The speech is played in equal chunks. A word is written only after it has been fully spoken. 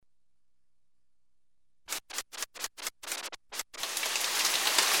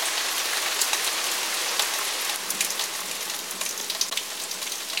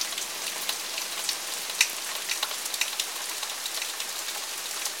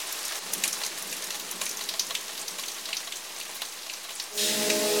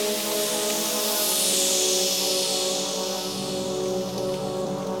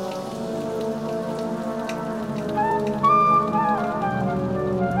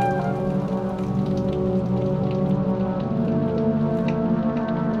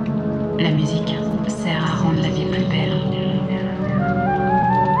La musique sert à rendre la vie plus belle.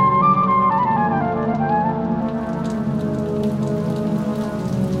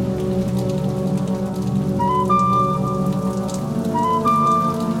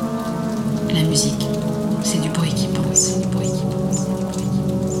 La musique, c'est du bruit qui pense. Du bruit qui pense.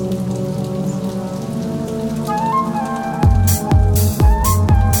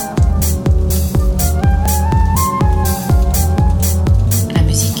 La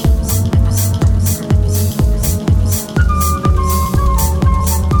musique,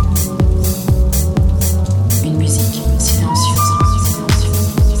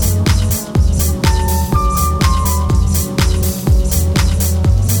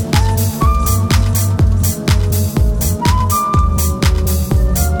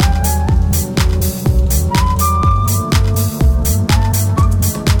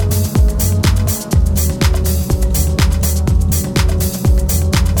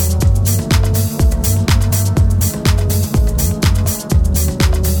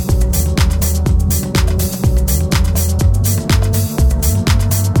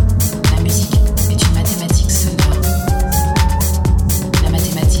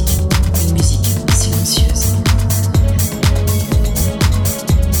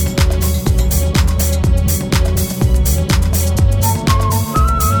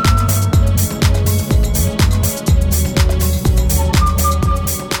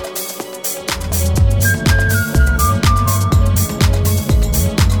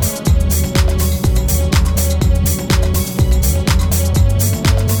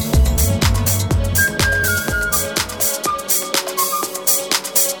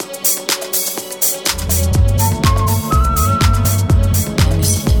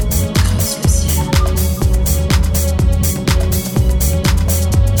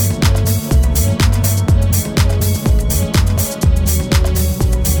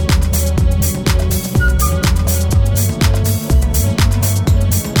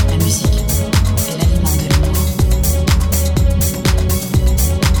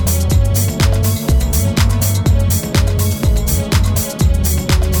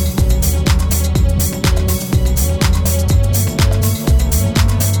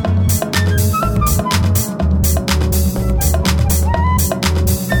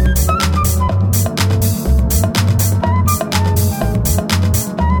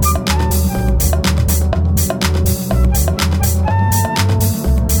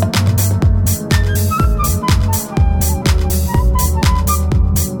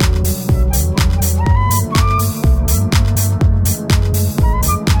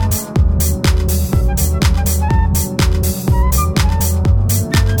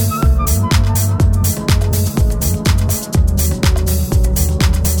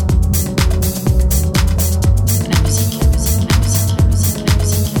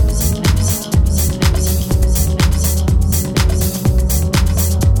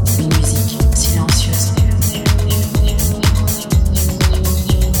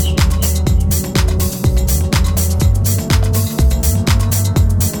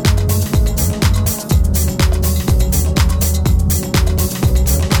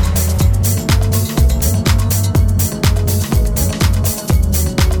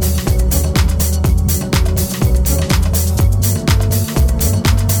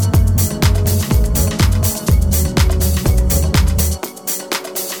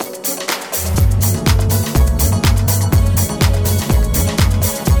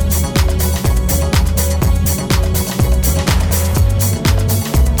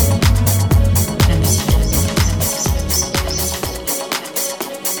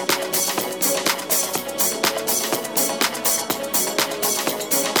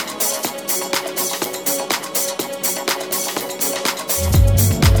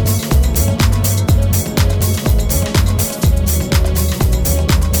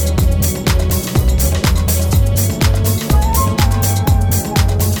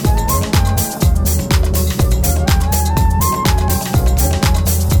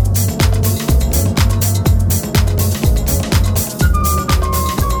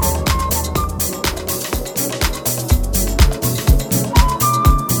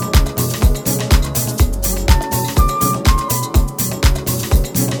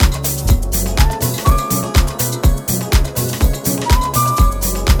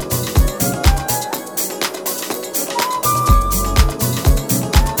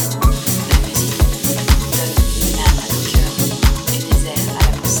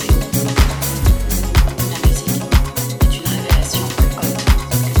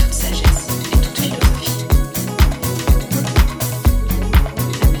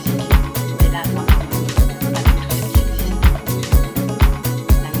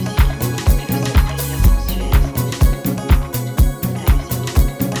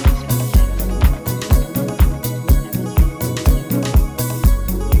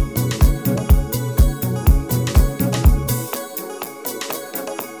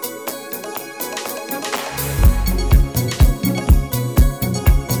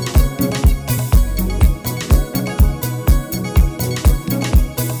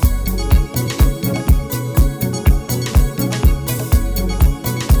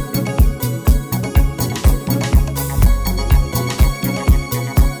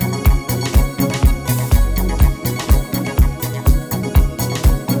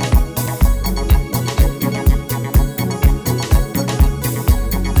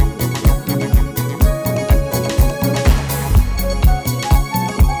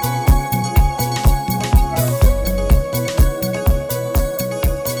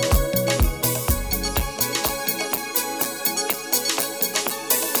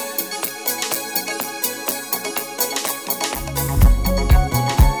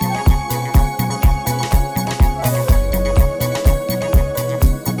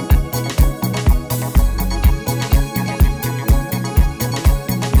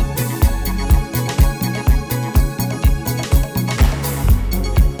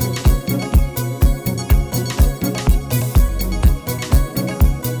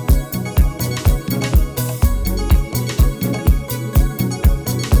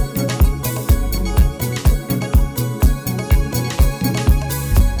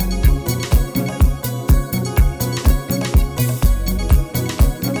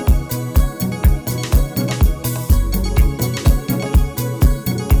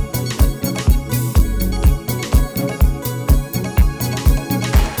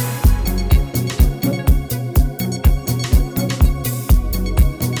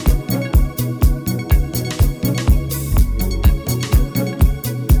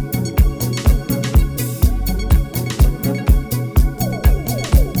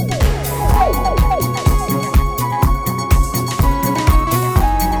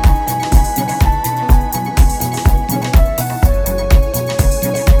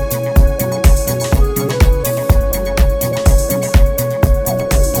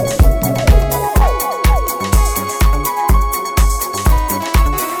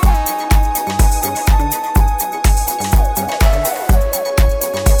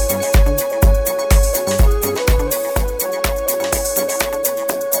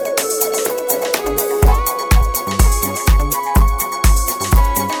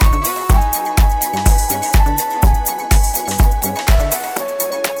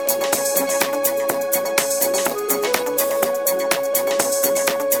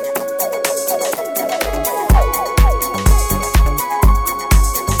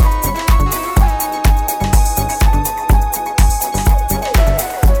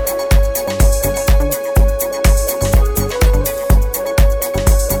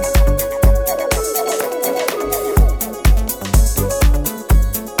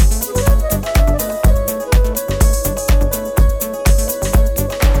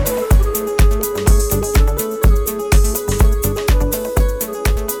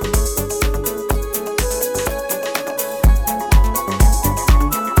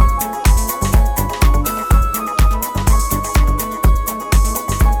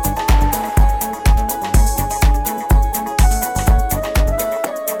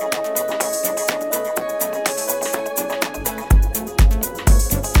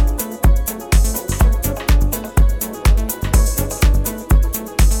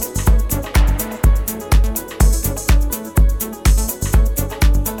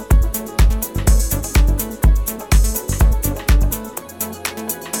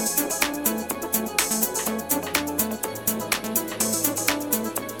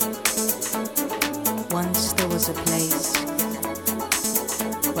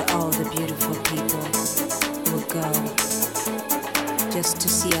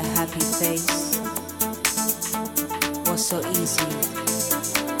 see a happy face was so easy,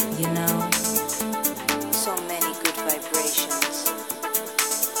 you know. So many good vibrations,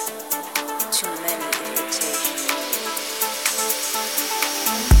 too many invitations.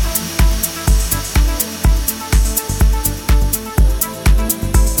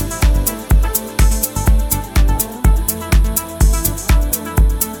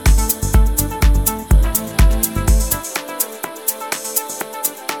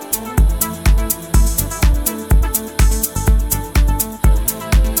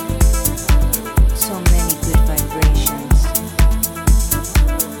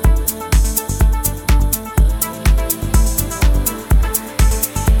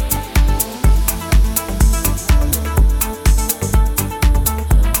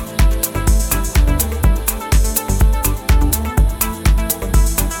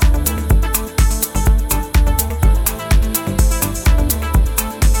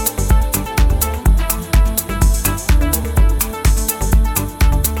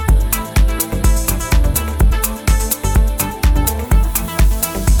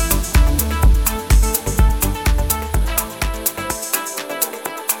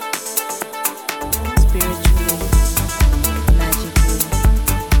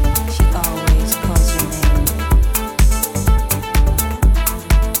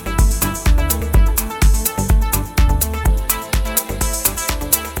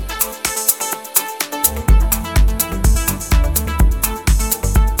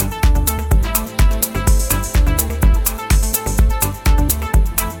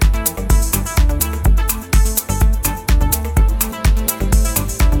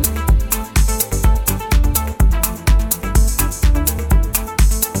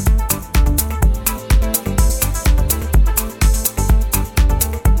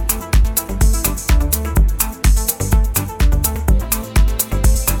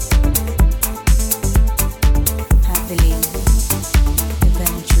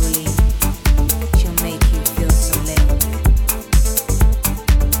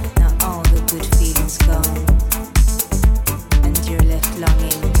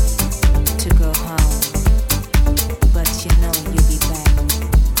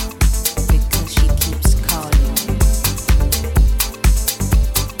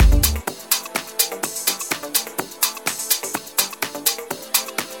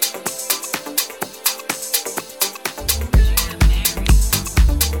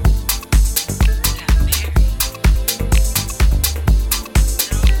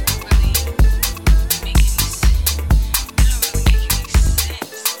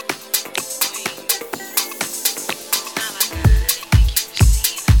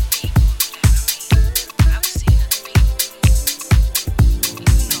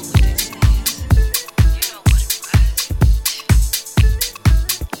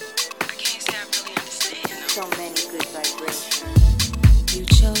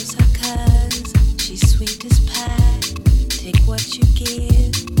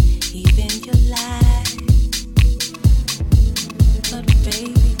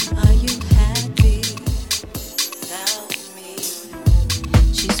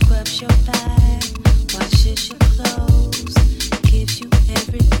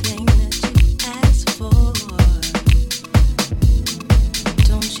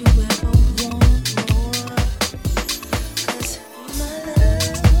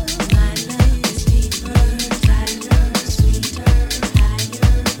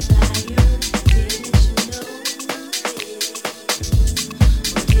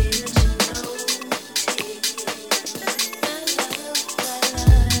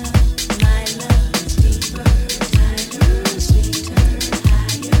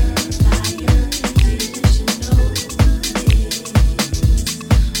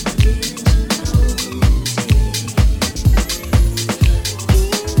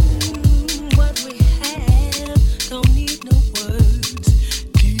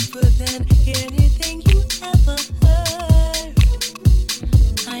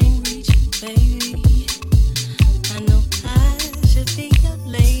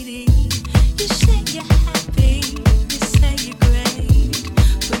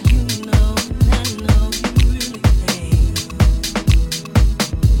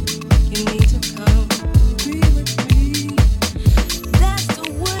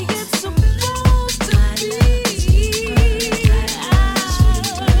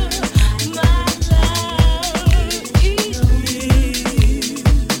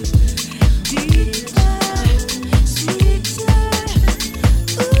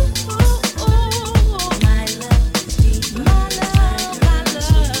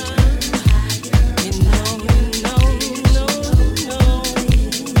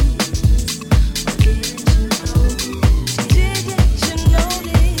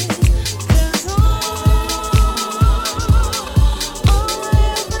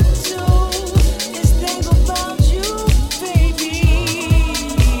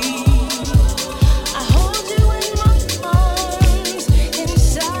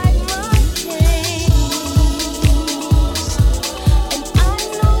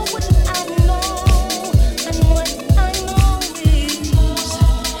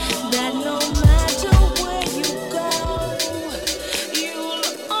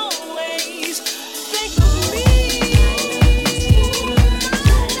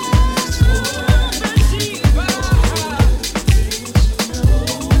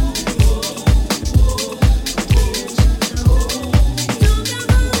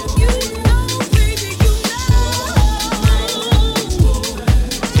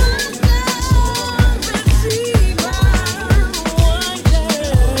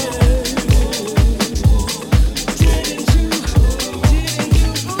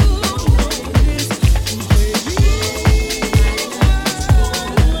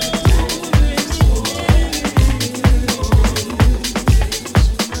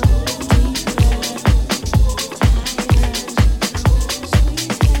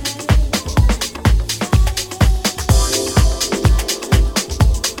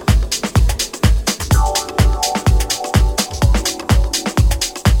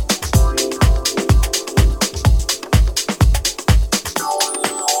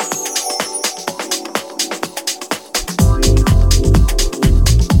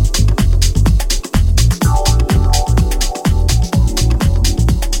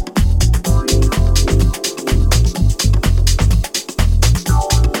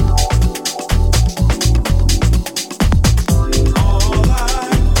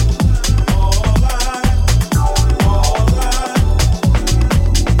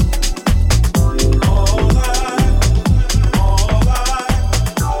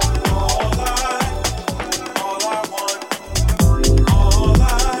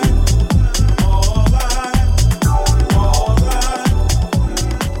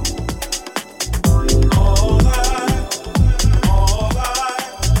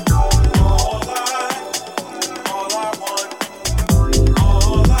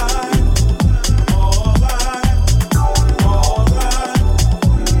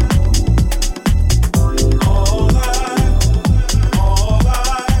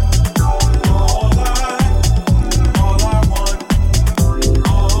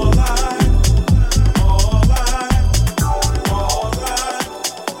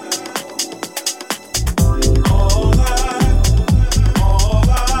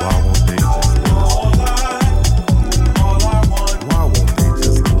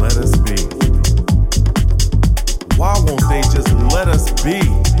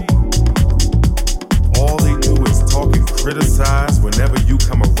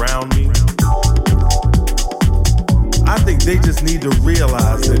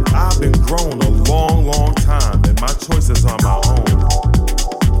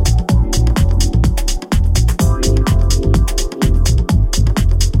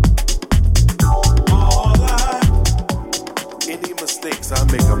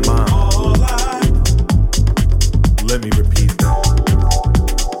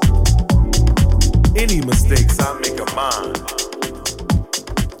 mind.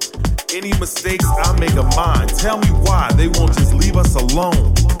 Any mistakes, I make a mind. Tell me why they won't just leave us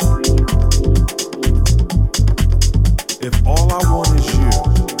alone. If all I want is you,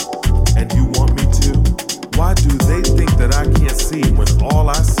 and you want me to, why do they think that I can't see when all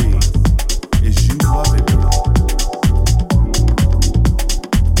I see is you loving me?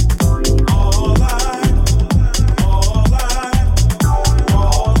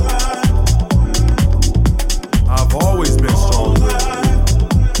 I've always been strong with you.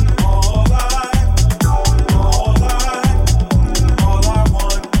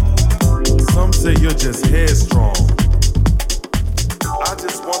 Some say you're just headstrong. I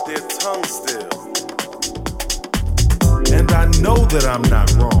just want their tongue still. And I know that I'm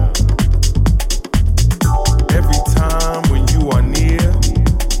not wrong. Every time when you are near,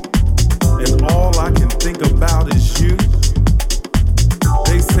 and all I can think about is you,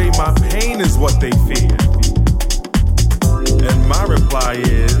 they say my pain is what they fear. And my reply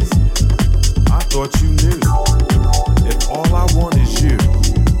is, I thought you knew. If all I want is you,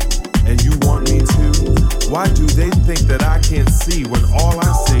 and you want me to, why do they think that I can't see when all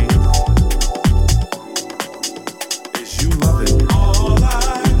I see is you loving me?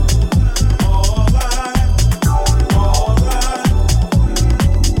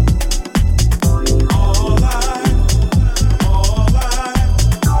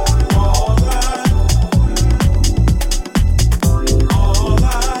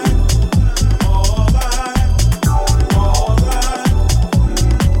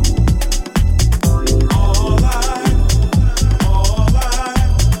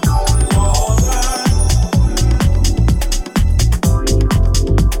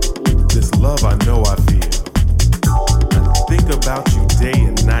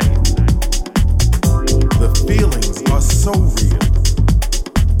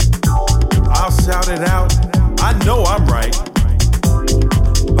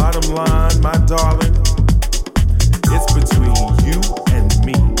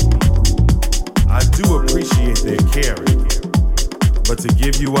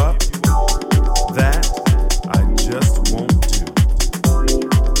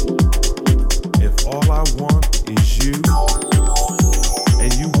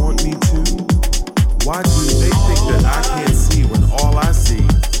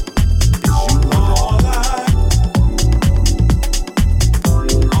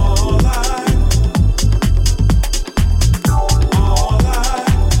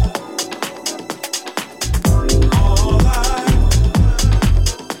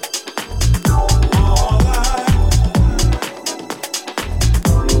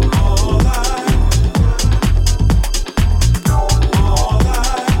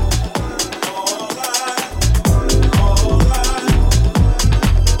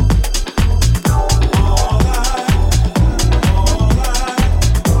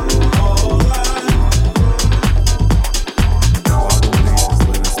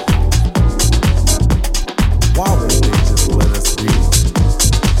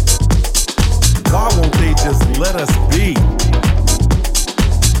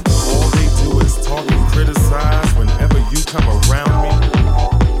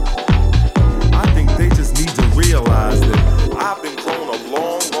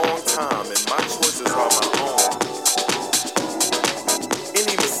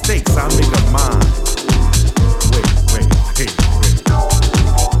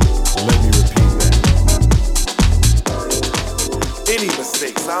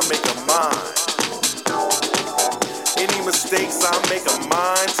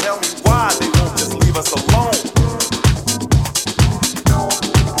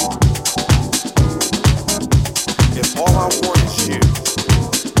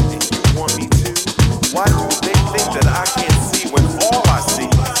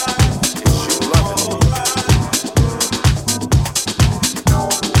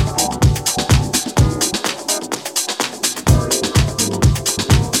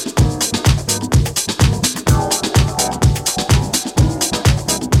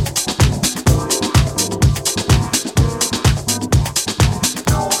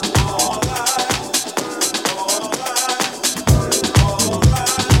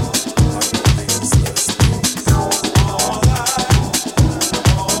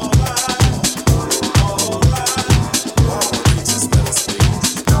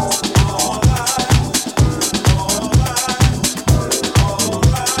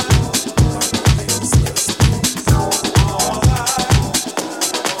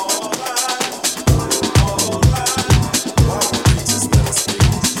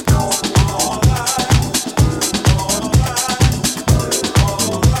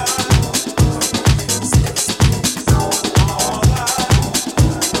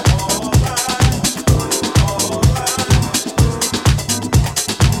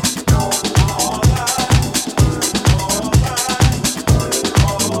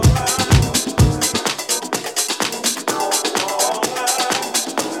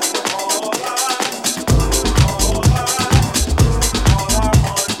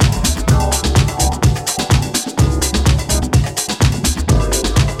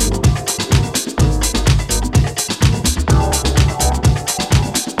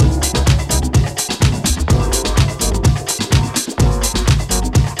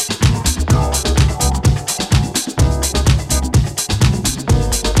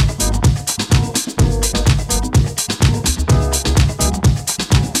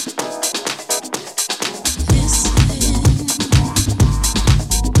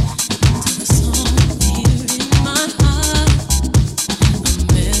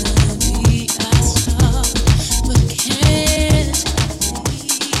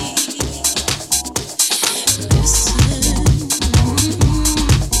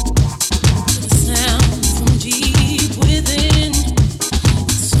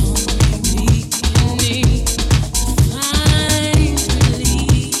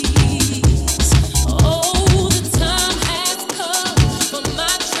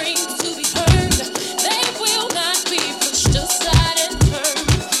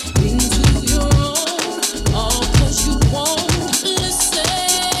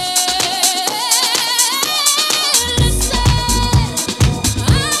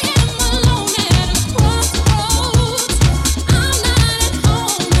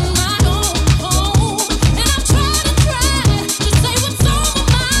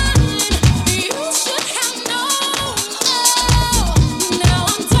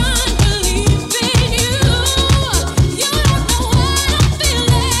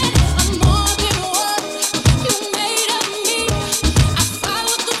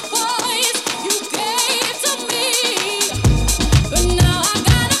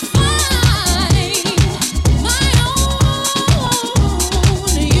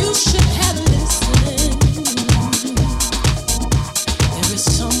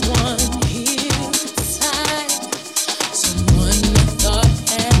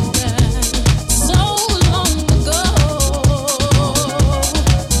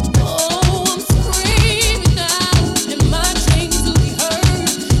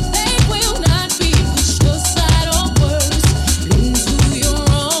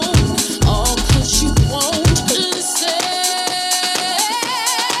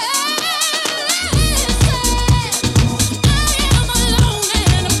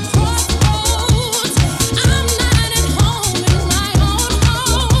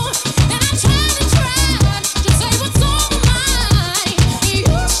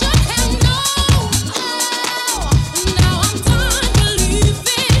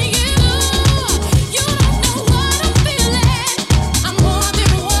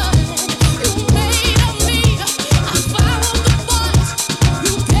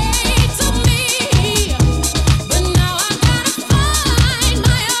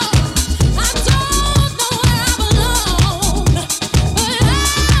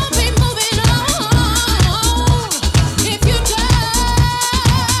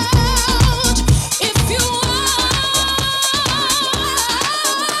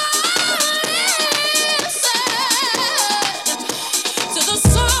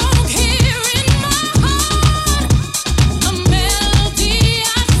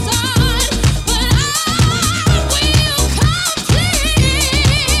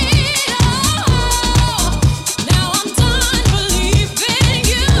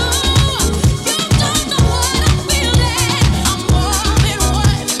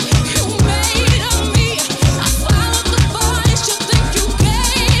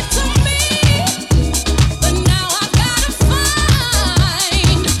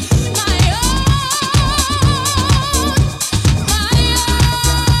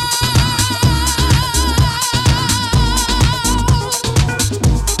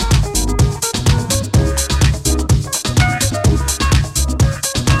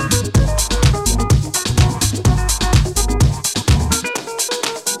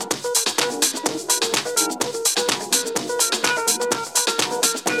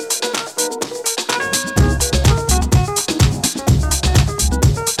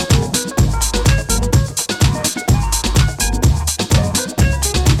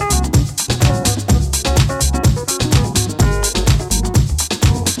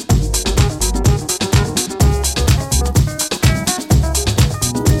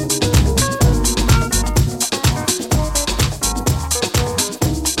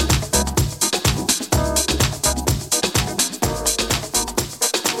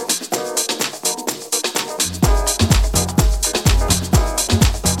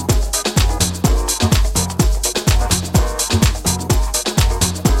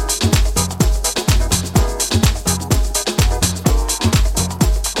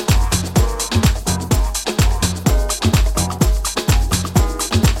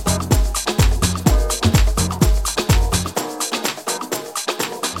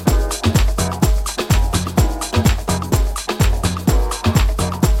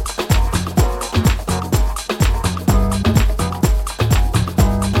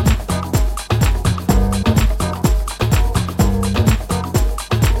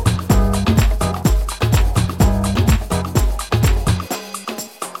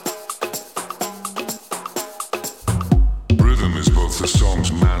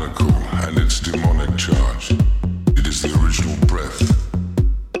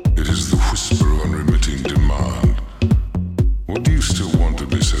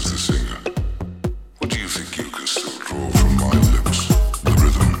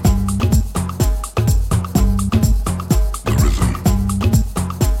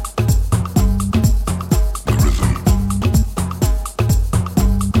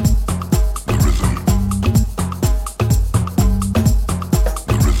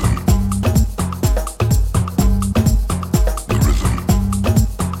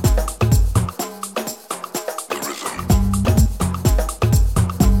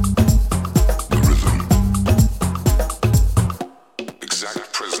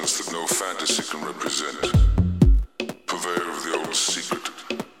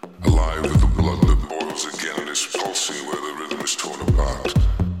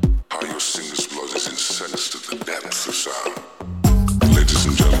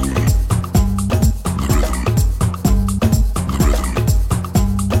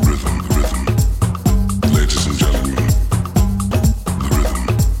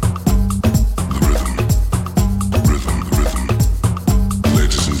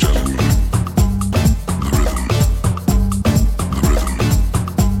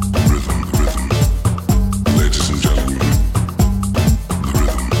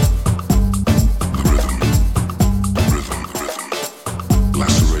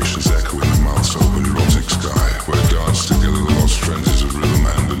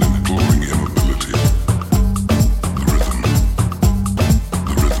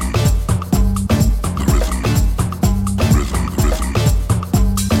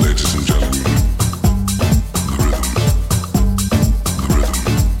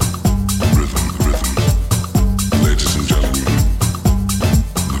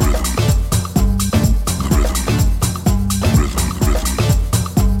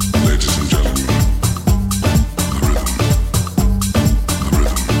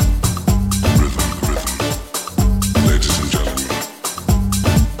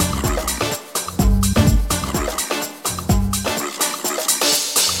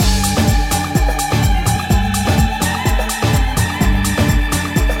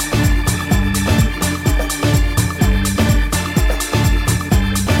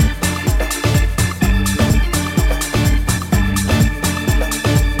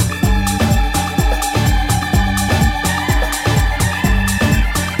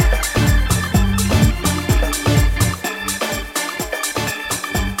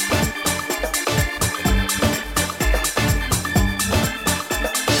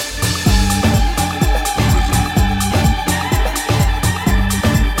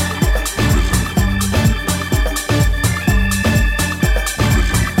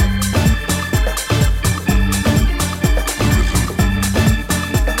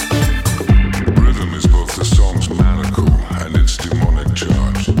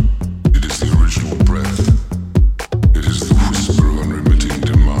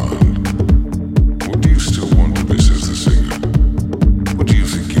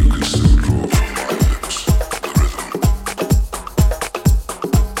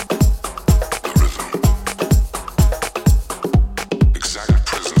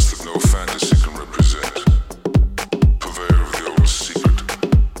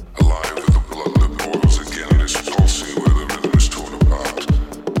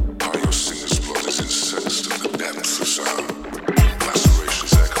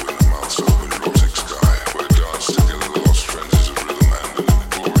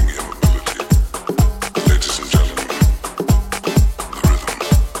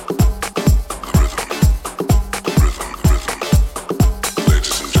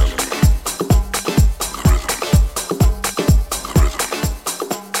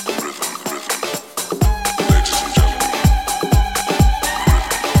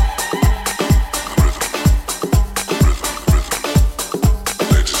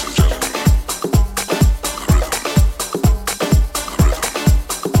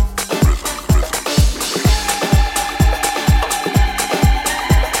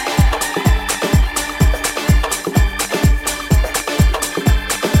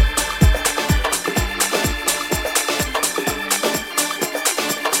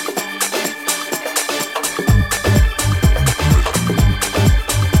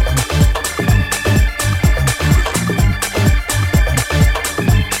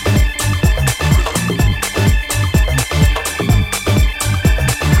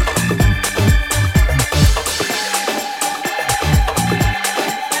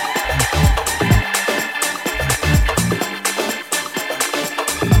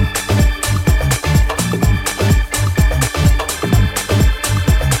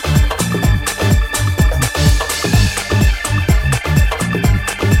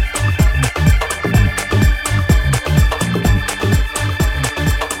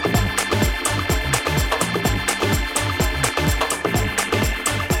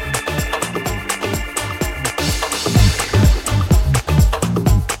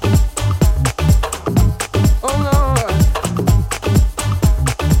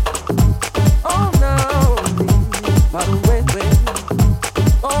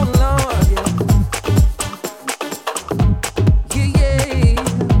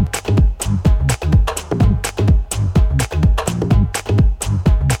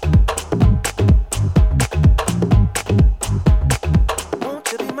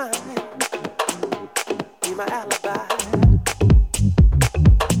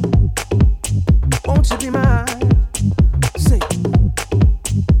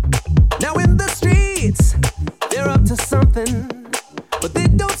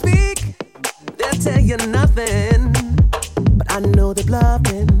 they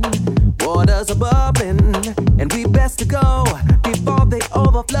bluffing? Waters are bubbling, and we best to go before they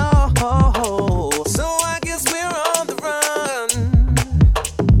overflow. So I guess we're on the run,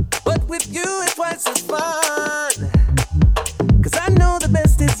 but with you it's twice as fun. 'Cause I know the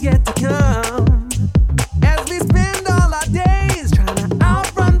best is yet to come, as we spend all our days trying to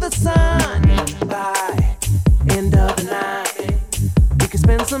outrun the sun. And by end of the night, we can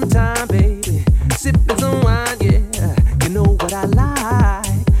spend some time, baby, sipping some wine, yeah. You know what I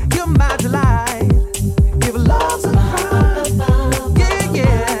like, you're my delight. Give love's a crime, yeah,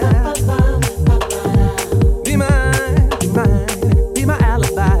 yeah. Be mine, be mine, be my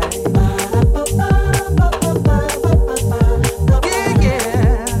alibi. Yeah,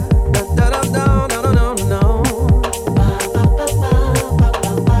 yeah. Da da da da da da da.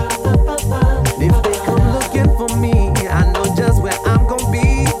 If they come looking for me, I know just where I'm gonna be.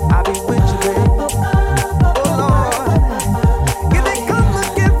 I'll be with you, babe. Oh Lord, if they come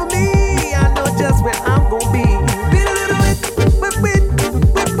looking for me, I know just where I'm gonna be.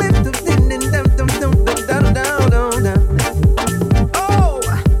 Oh,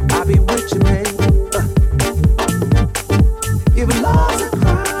 I'll be with you, babe. If love's a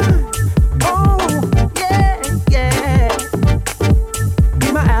crime, oh yeah, yeah. Be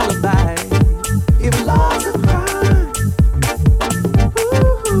my alibi. If love's a crime,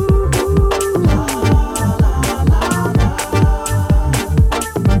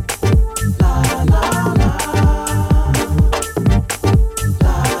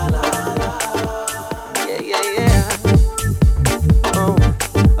 yeah, yeah, yeah. Oh,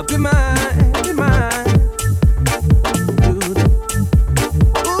 be mine, be mine.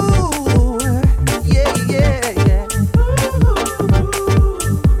 Ooh, yeah, yeah, yeah.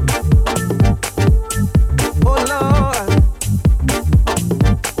 Oh Lord,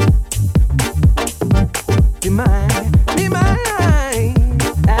 be my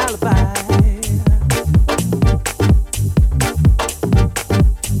alibi.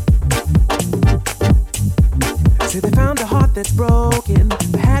 Say they found a heart that's broken,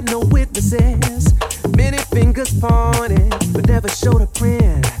 but had no witnesses. Many fingers pointed, but never showed a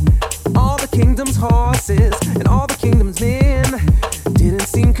print. All the kingdom's horses and all the kingdom's men didn't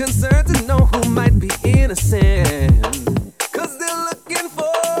seem concerned to know who might be innocent. 'Cause they're looking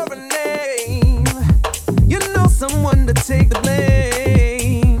for a name, you know, someone to take the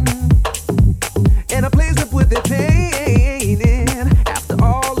blame, and a place to put their pain in. After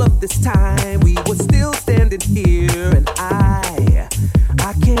all of this time, we were still standing here, and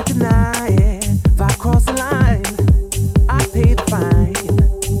I can't deny it. If I cross the line, I pay the fine,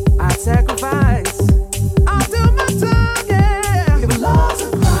 I sacrifice, I'll do my time, yeah. If love's a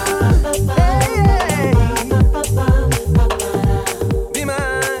crime, hey, be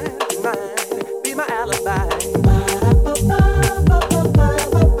mine, be my alibi.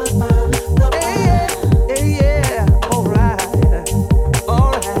 Hey, yeah, alright.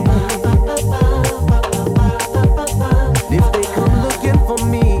 If they come looking for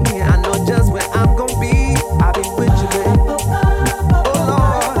me, I know just where I'm gonna be. I'll be with you, babe. Oh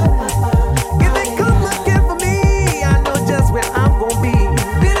Lord, if they come looking for me, I know just where I'm gonna be.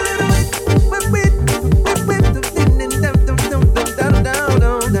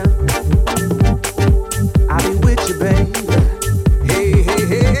 I'll be with you, babe. Hey, hey,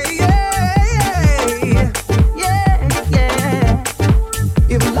 hey, yeah, yeah, yeah.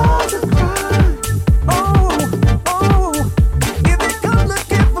 If love's a crime, oh, if they come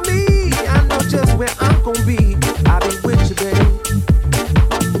looking for me, I know just where I'm gonna be. I'll be with you, babe.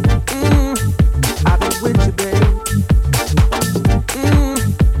 I'll be with you, babe.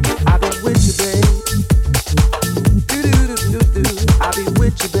 I'll be with you, babe. Do-do-do-do-do. I'll be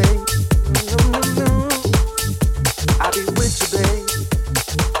with you, babe. No. I'll be with you, babe.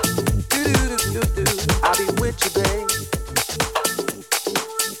 Do-do-do-do-do. I'll be with you, babe.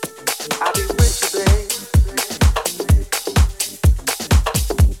 I'll be with you, babe.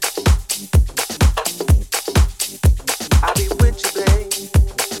 I'll be with you, babe.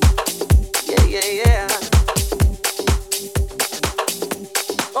 Yeah, yeah, yeah.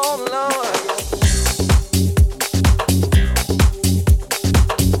 Oh Lord.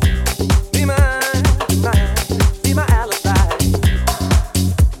 Be mine, be my alibi.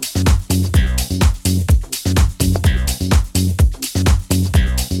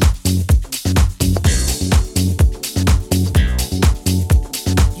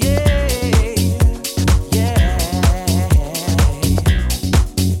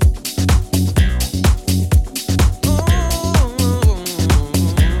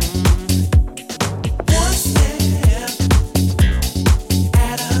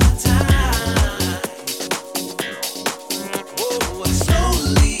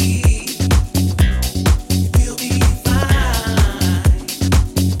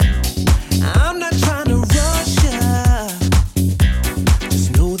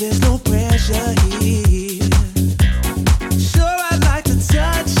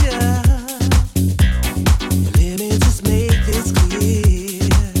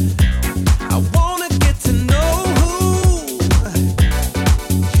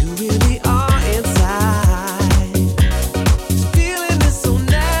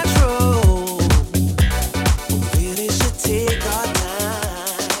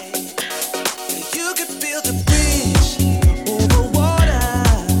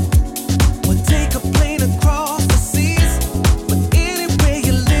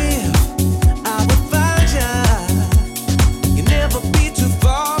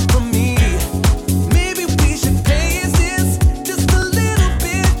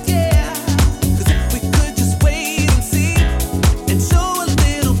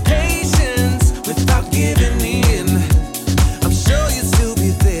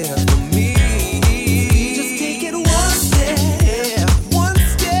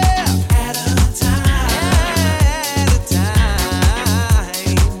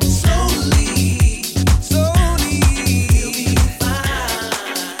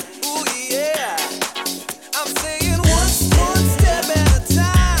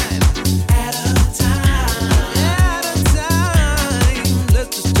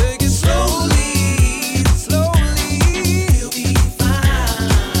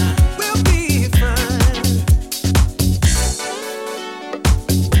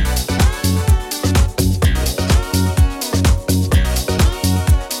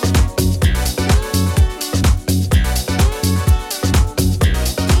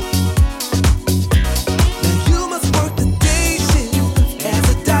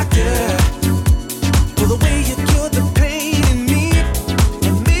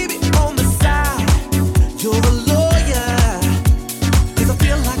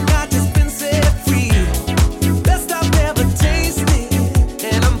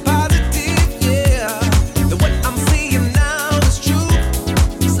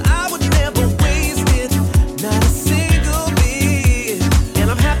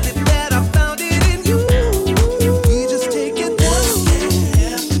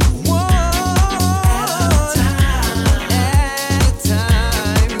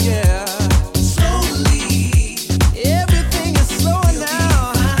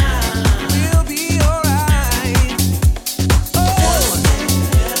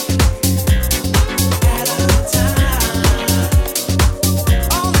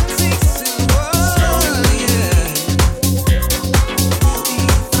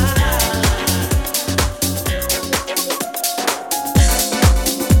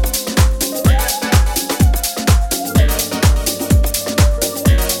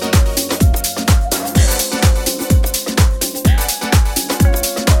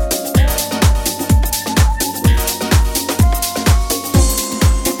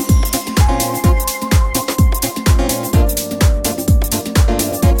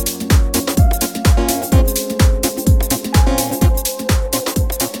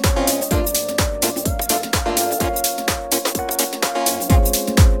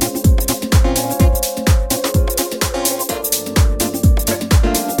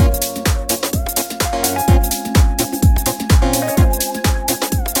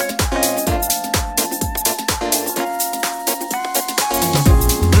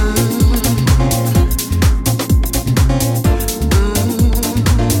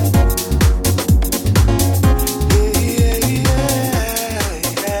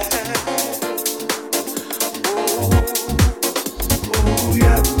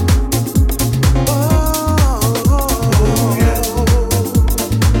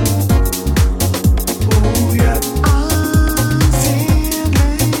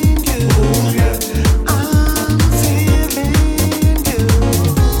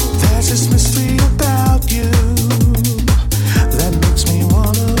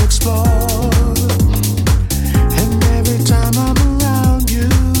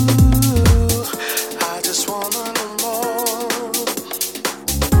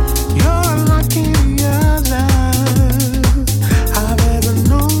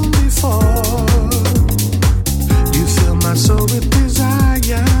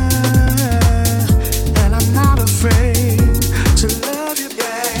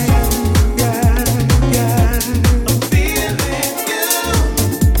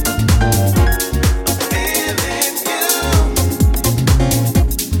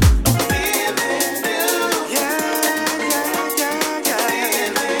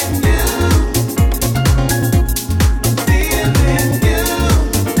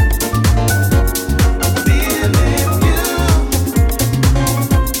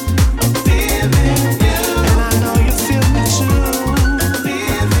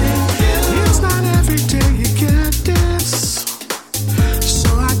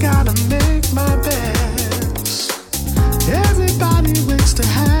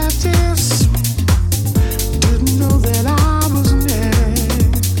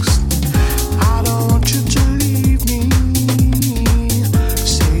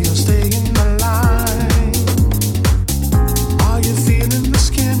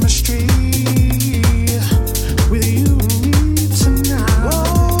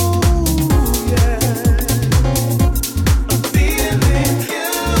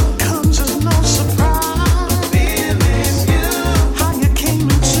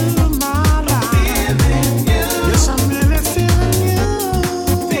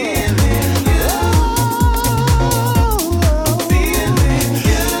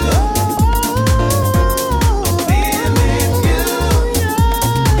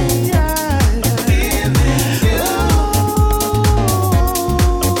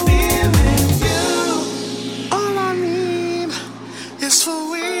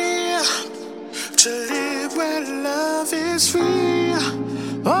 we to live where love is free.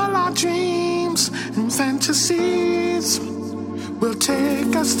 All our dreams and fantasies will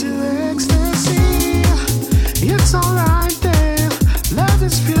take us to ecstasy. It's alright there, love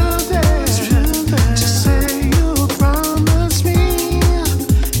is pure there. Just say you'll promise me.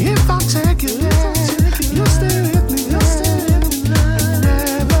 If I take you there, you'll stay with me there.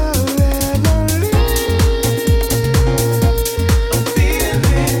 Never ever leave. I'm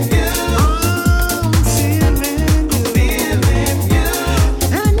feeling you. I'm feeling you.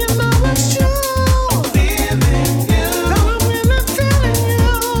 And you know it's true. I'm feeling you. I'm really feeling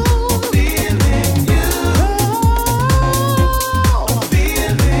you. I'm feeling you. I'm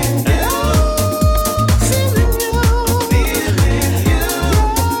feeling you.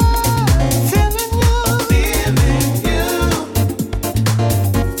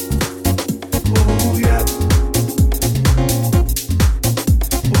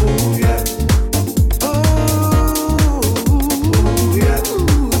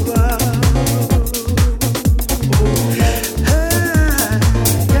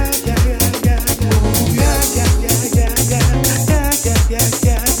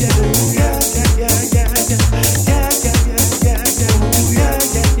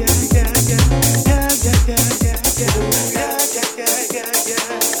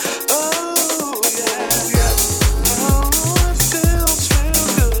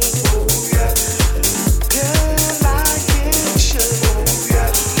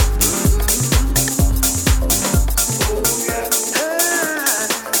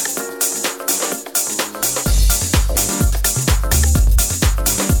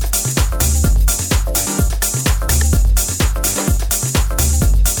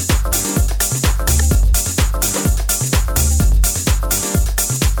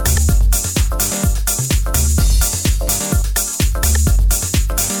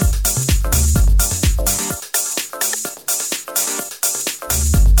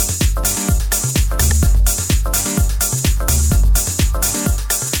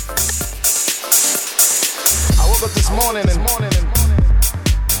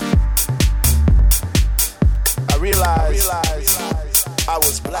 I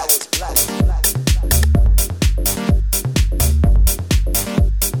was black.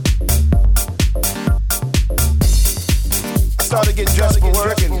 I started getting dressed for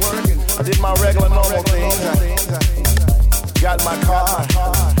work and I did my regular normal things. I got in my car.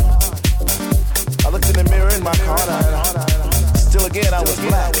 I looked in the mirror in my car and still again I was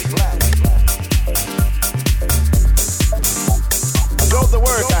black. I drove to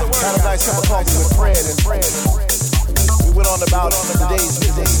work. I had a nice cup of coffee with Fred. We went on about the day's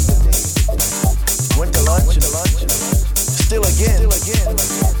business. Went to lunch and still again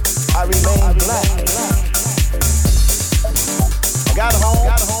I remained black. I got home.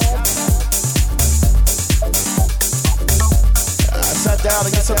 I sat down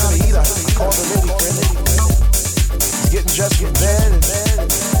to get something to eat. I called a lady friend. Getting dressed for bed.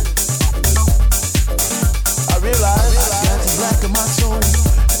 I realized I got this black in my soul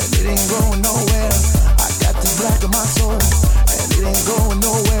and it ain't going nowhere. I got this black in my soul and it ain't going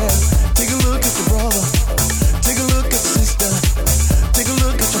nowhere. Take a look at your brother. Take a look at your sister. Take a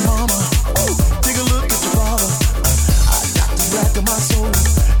look at your mama. Take a look at your father. I got this black in my soul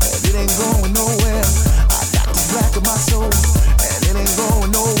and it ain't going nowhere. I got this black in my soul and it ain't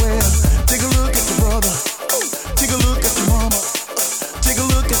going nowhere. Take a look at your brother. Take a look at your mama. Take a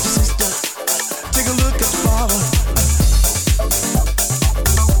look at your sister. Take a look at your father.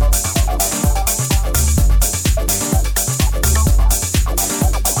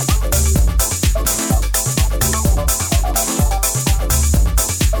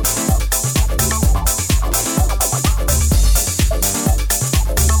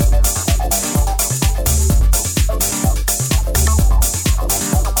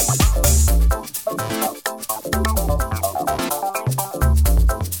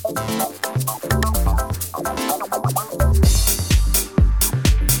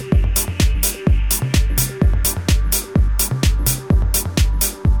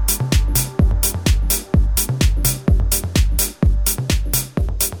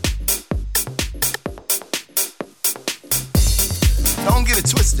 Don't get it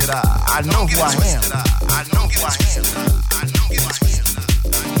twisted. I know who I am. I know who I am.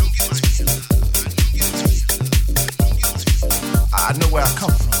 I know where I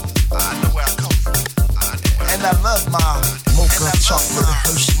come from. And I love my mocha chocolate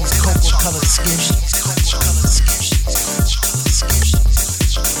Hershey's cocoa colored skin.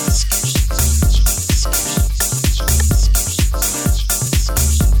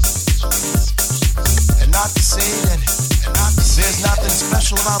 And not to say that there's nothing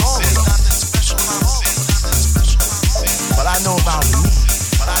special about all of us. But I know about me.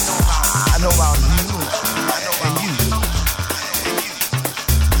 I know about you and you.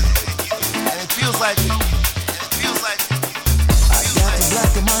 And it feels like I got the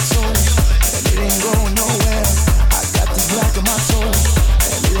black in my soul, and it ain't going nowhere. I got the black in my soul,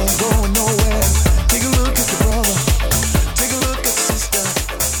 and it ain't going nowhere. Take a look at your brother. Take a look at your sister.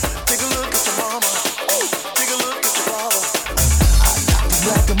 Take a look at your mama. Take a look at your father. I got the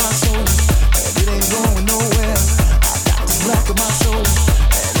black in my soul, and it ain't going nowhere. I got the black in my soul,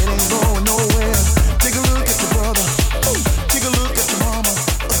 and it ain't going nowhere. Take a look at your brother. Take a look at your mama.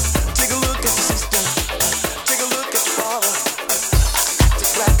 Take a look at your sister. Take a look at your father. I got the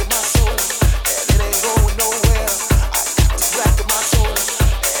black in my soul, and it ain't going nowhere. I got the black in my soul,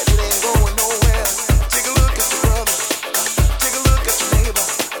 and it ain't going nowhere. Take a look at your brother. Take a look at your neighbor.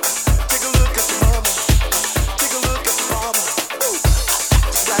 Take a look at your mama. Take a look at your father. I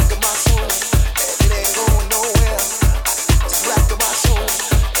got the black in my soul, and it ain't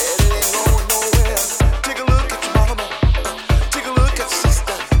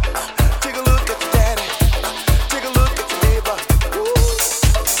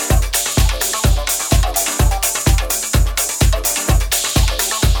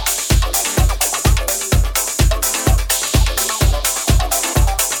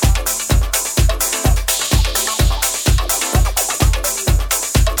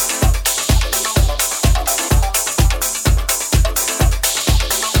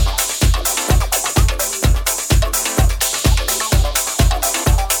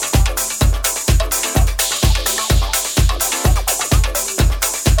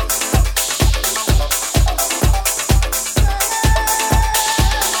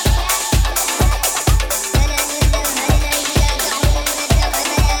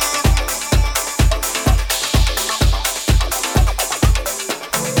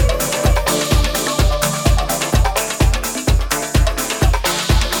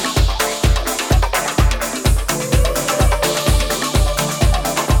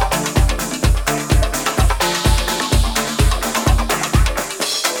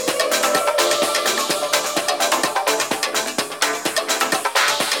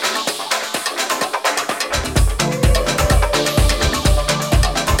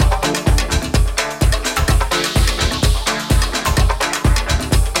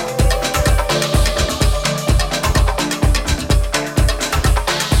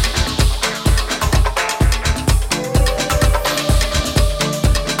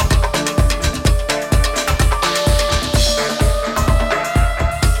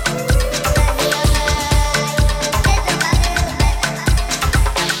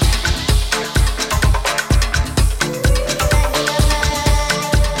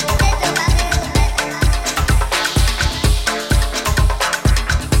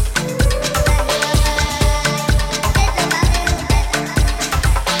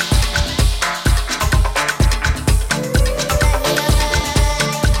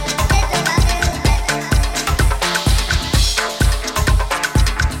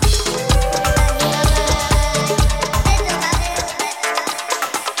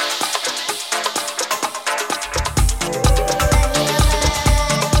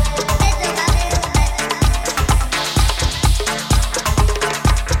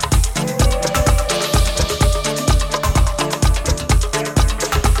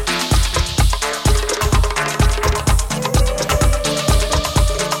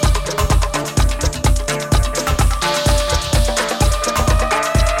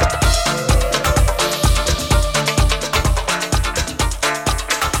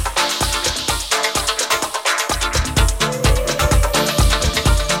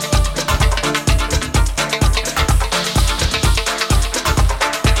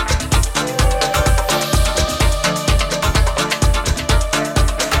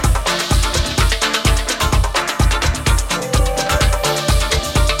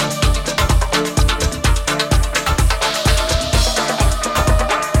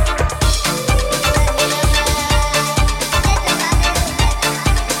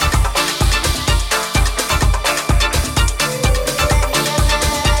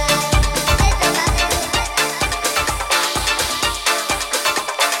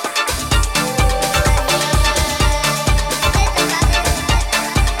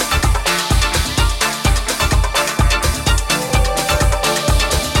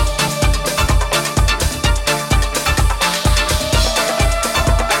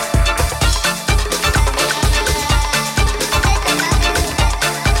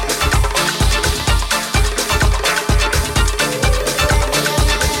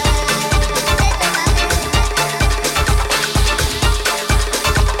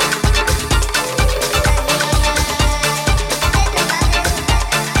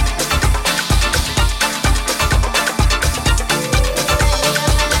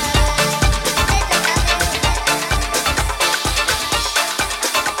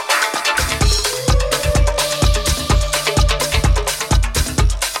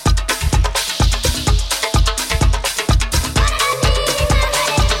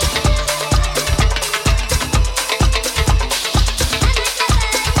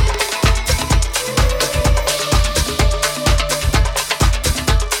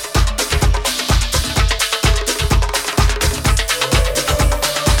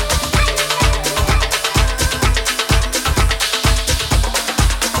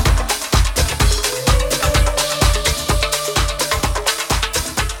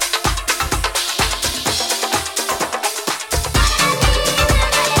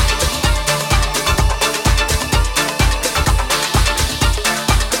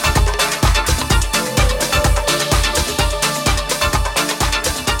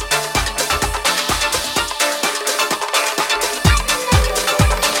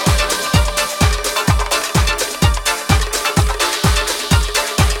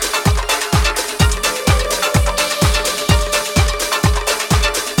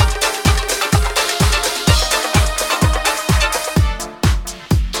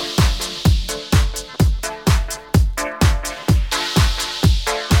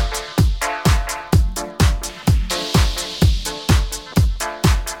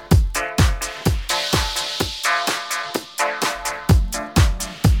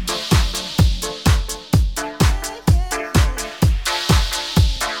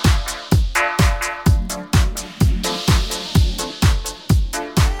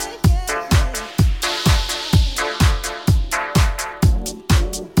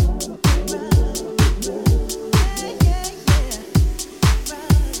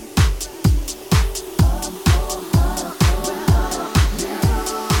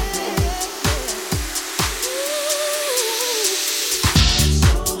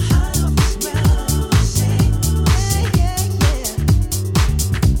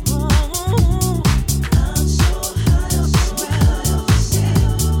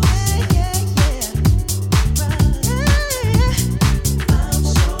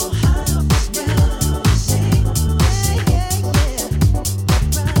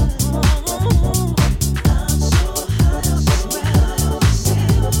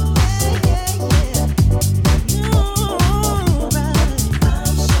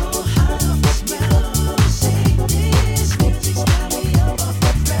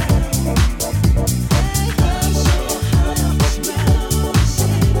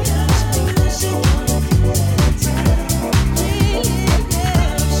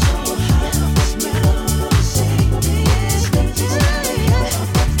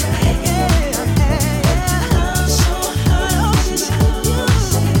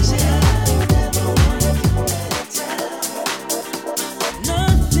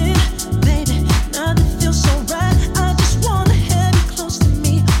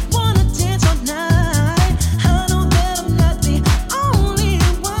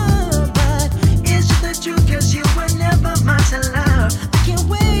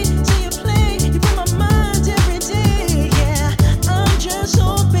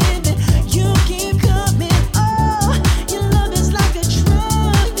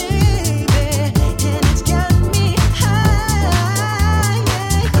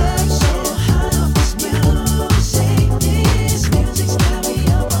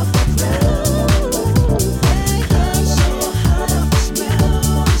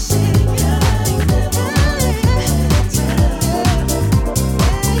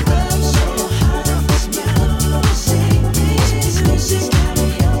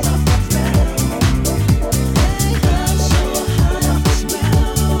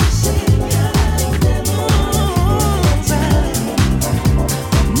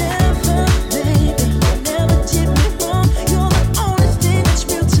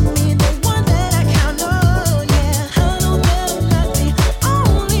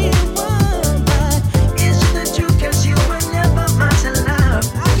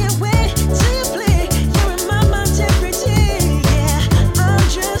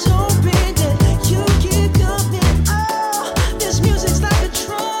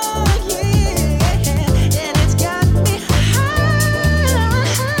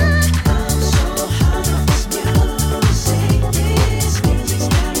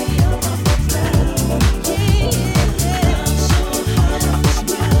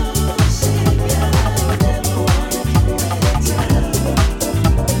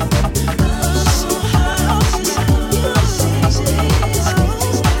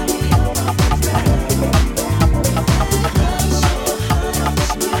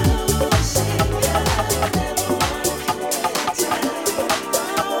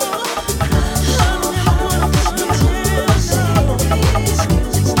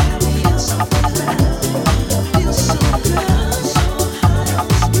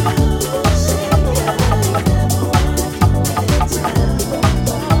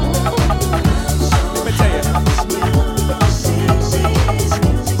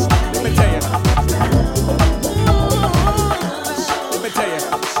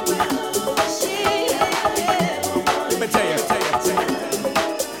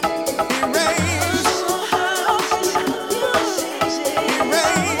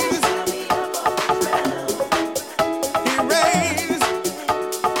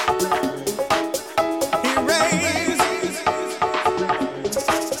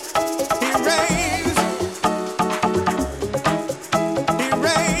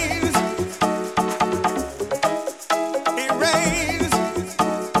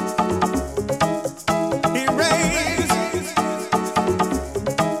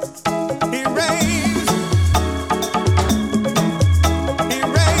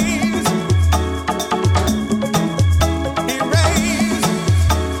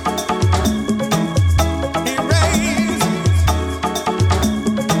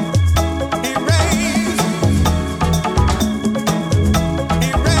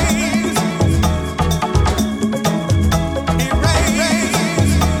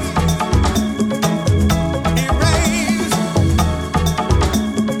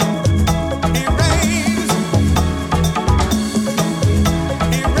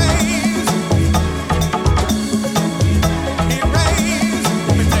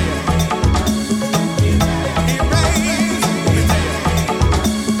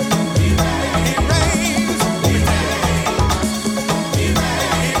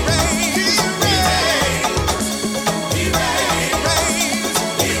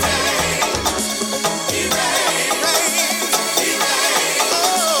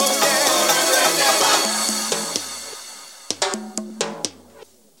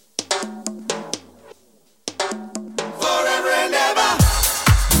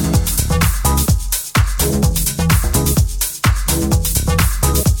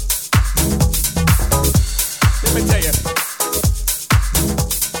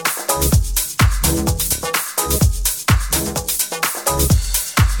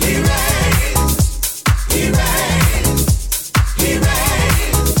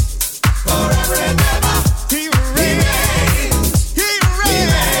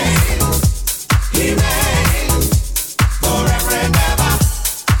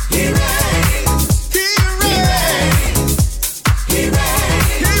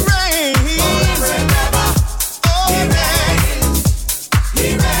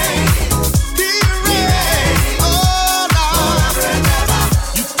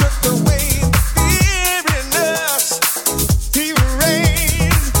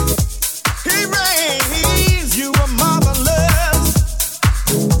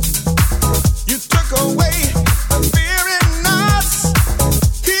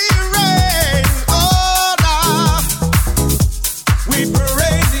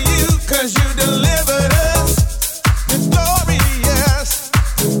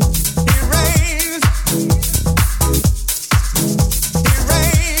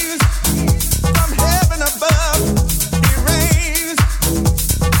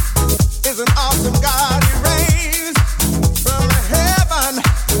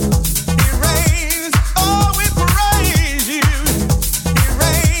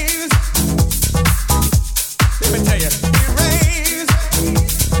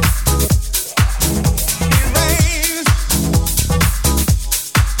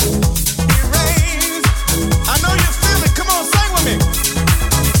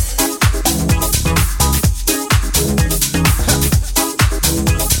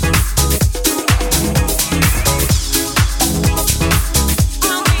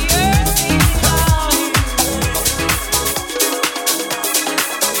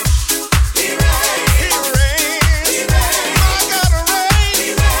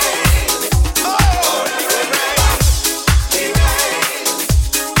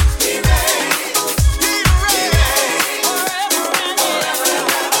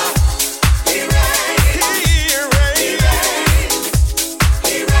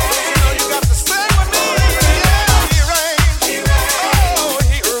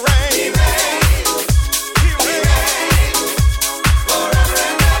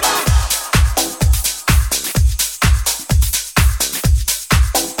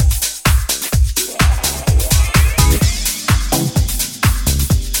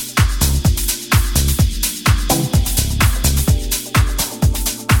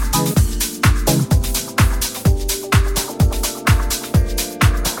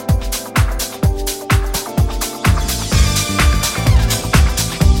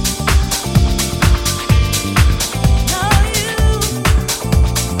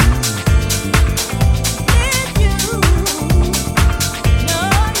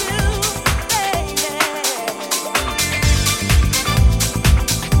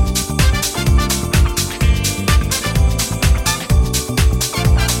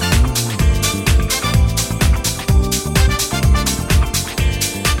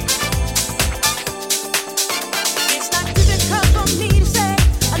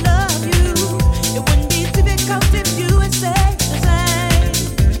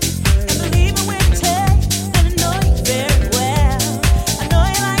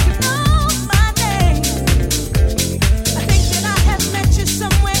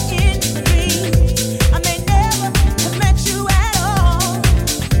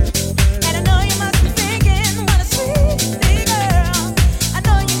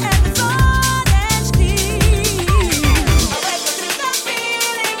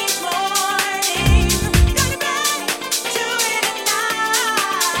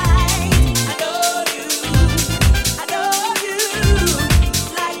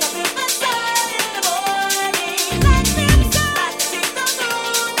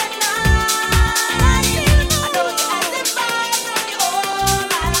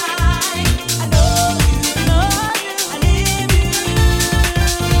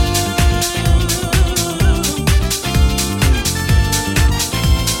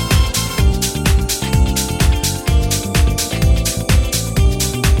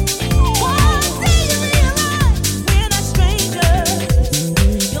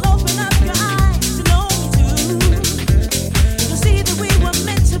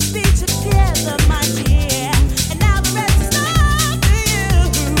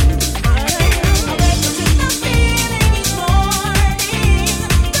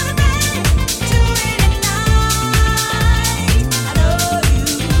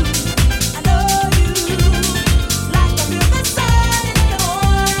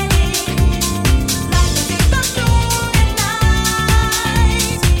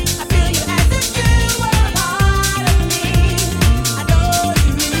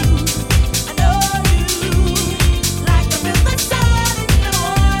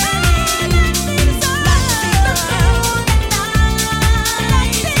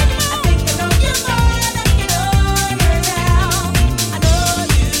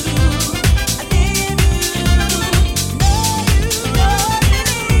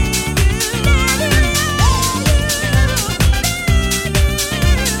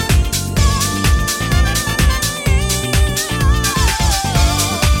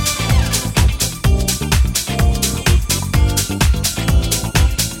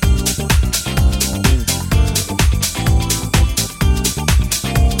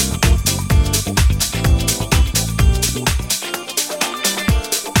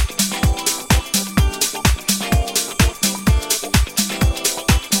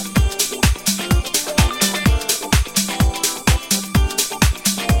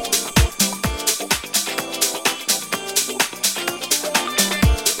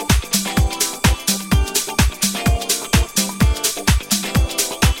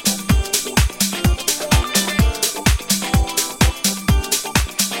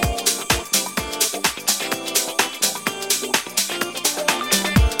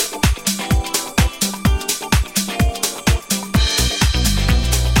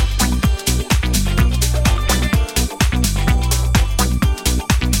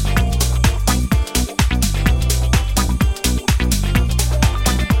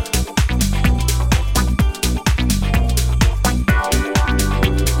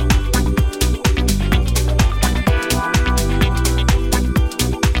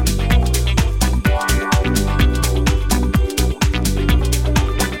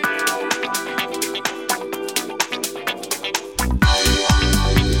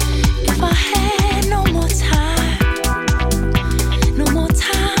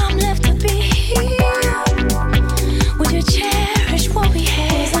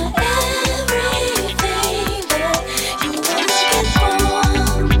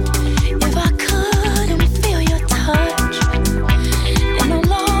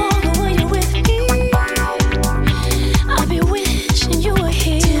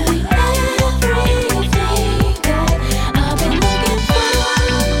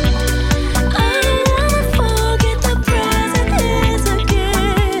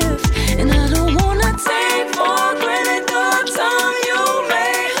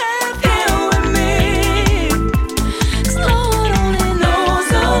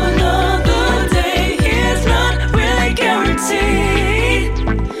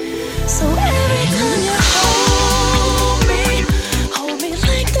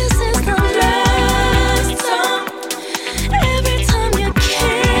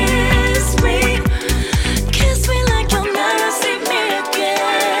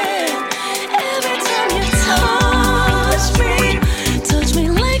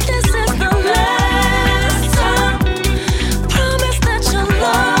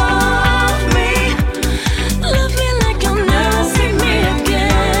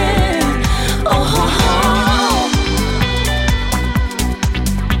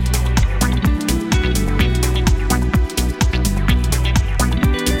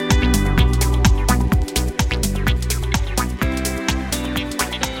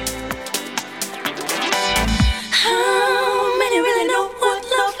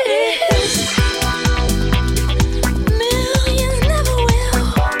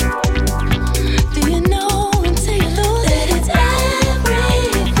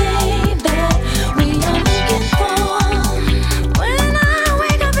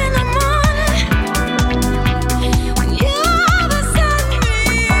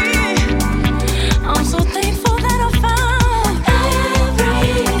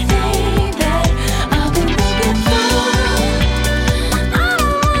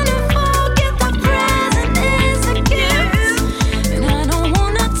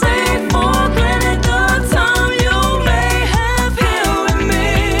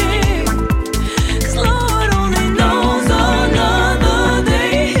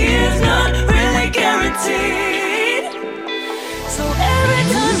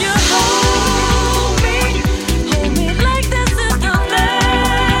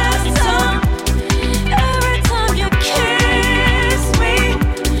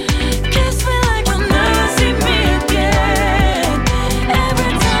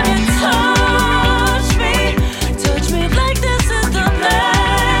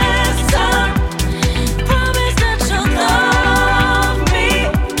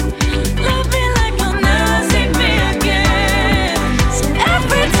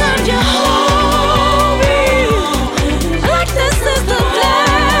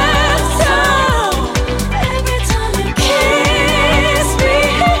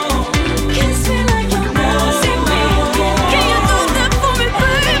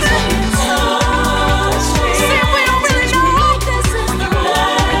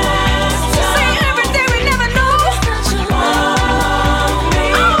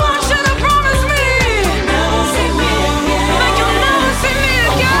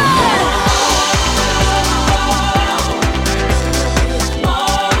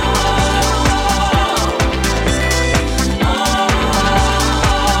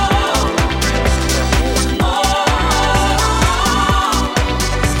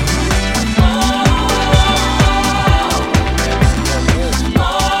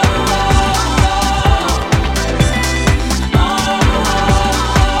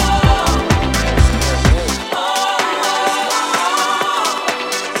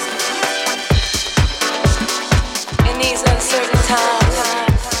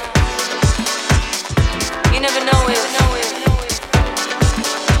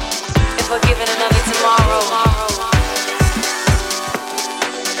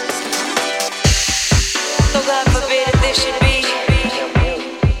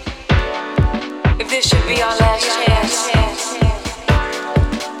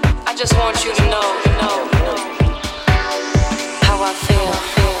want you to know how I feel.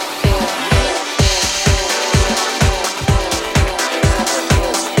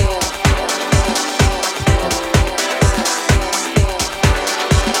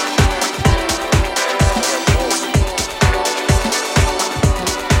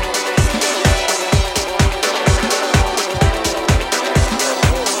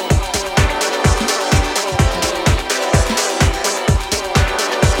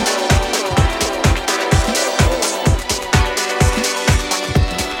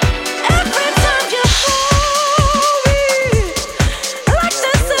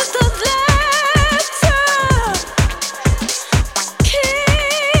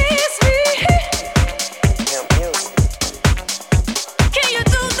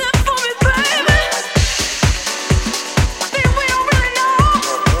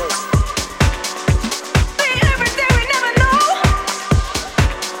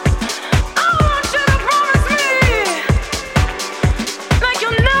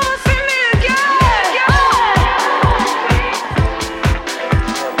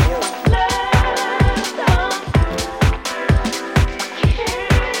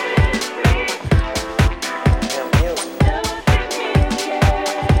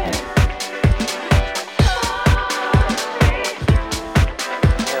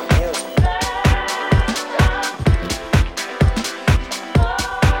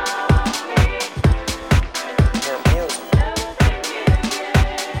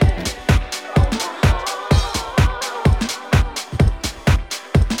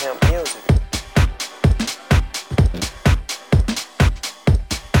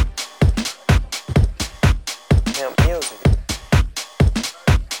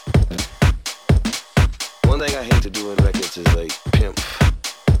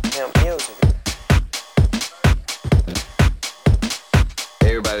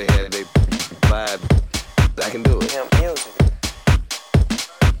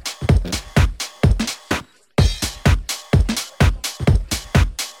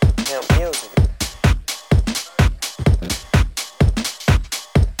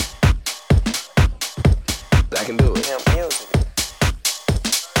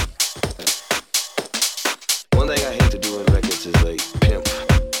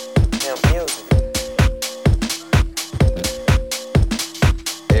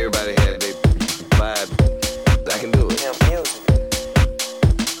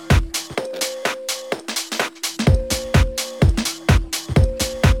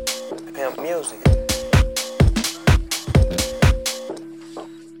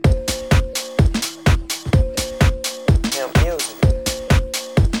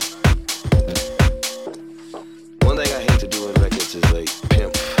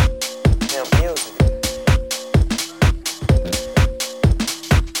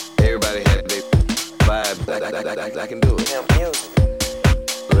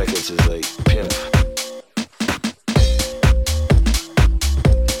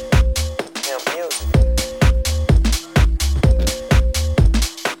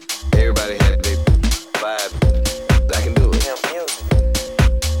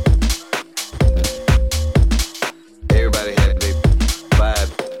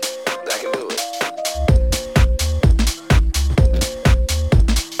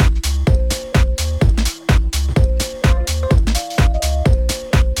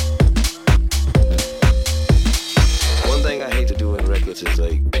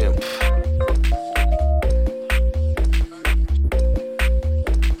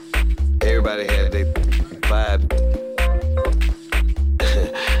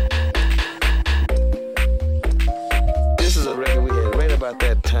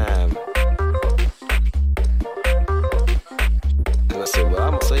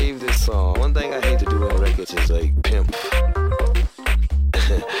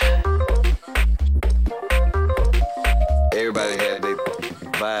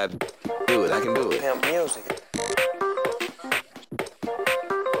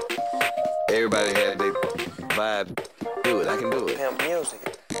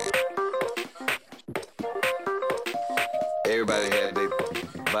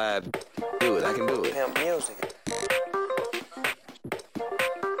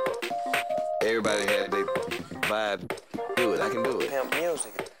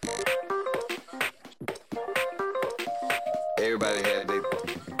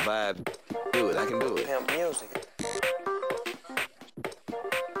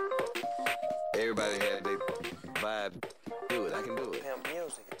 Everybody had their vibe. Do it. I can do it. Pimp music.